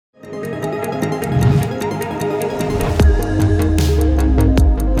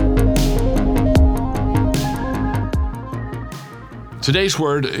Today's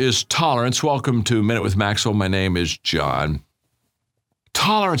word is tolerance. Welcome to Minute with Maxwell. My name is John.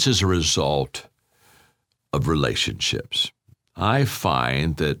 Tolerance is a result of relationships. I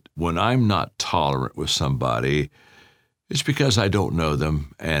find that when I'm not tolerant with somebody, it's because I don't know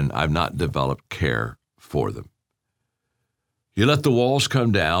them and I've not developed care for them. You let the walls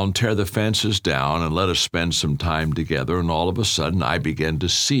come down, tear the fences down, and let us spend some time together, and all of a sudden I begin to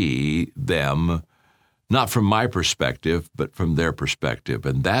see them not from my perspective, but from their perspective.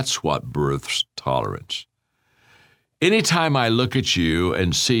 And that's what births tolerance. Anytime I look at you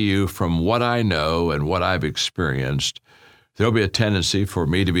and see you from what I know and what I've experienced, there'll be a tendency for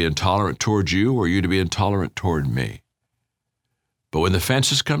me to be intolerant towards you or you to be intolerant toward me. But when the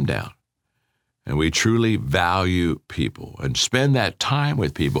fences come down and we truly value people and spend that time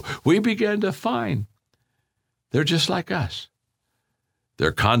with people, we begin to find they're just like us.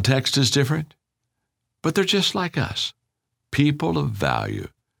 Their context is different, but they're just like us, people of value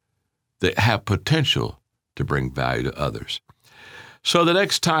that have potential to bring value to others. So the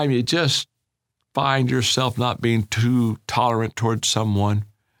next time you just find yourself not being too tolerant towards someone,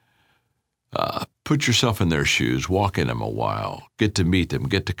 put yourself in their shoes, walk in them a while, get to meet them,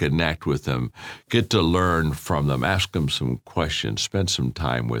 get to connect with them, get to learn from them, ask them some questions, spend some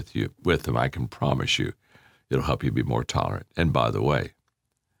time with them. I can promise you it'll help you be more tolerant. And by the way,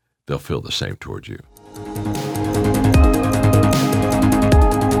 they'll feel the same towards you.